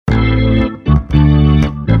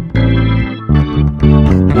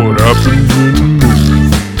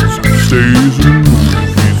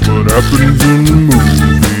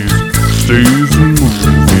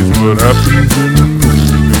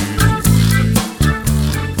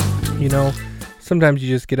You know, sometimes you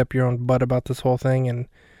just get up your own butt about this whole thing, and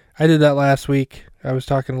I did that last week. I was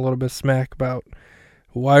talking a little bit smack about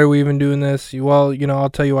why are we even doing this? Well, I'll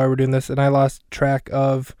tell you why we're doing this, and I lost track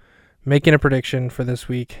of making a prediction for this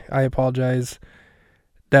week. I apologize.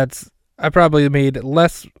 I probably made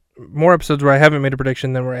more episodes where I haven't made a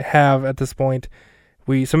prediction than where I have at this point.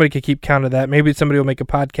 Somebody could keep count of that. Maybe somebody will make a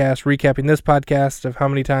podcast recapping this podcast of how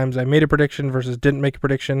many times I made a prediction versus didn't make a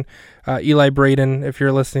prediction. Eli Braden, if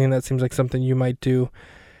you're listening, that seems like something you might do.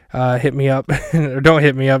 Hit me up, or don't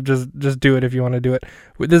hit me up. Just do it if you want to do it.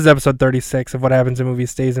 This is episode 36 of What Happens in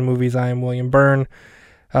Movies Stays in Movies. I am William Byrne.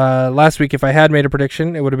 Last week, if I had made a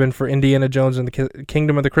prediction, it would have been for Indiana Jones and the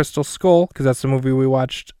Kingdom of the Crystal Skull, because that's the movie we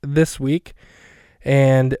watched this week.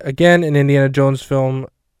 And again, an Indiana Jones film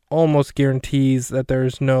almost guarantees that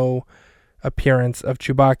there's no appearance of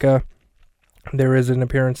Chewbacca. There is an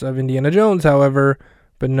appearance of Indiana Jones, however,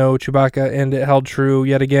 but no Chewbacca, and it held true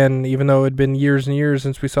yet again, even though it had been years and years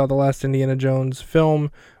since we saw the last Indiana Jones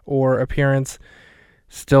film or appearance.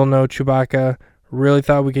 Still no Chewbacca. Really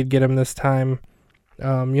thought we could get him this time.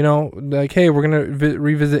 Hey, we're going to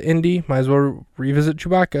revisit Indy. Might as well revisit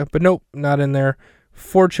Chewbacca. But nope, not in there.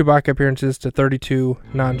 4 Chewbacca appearances to 32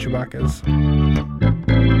 non-Chewbaccas.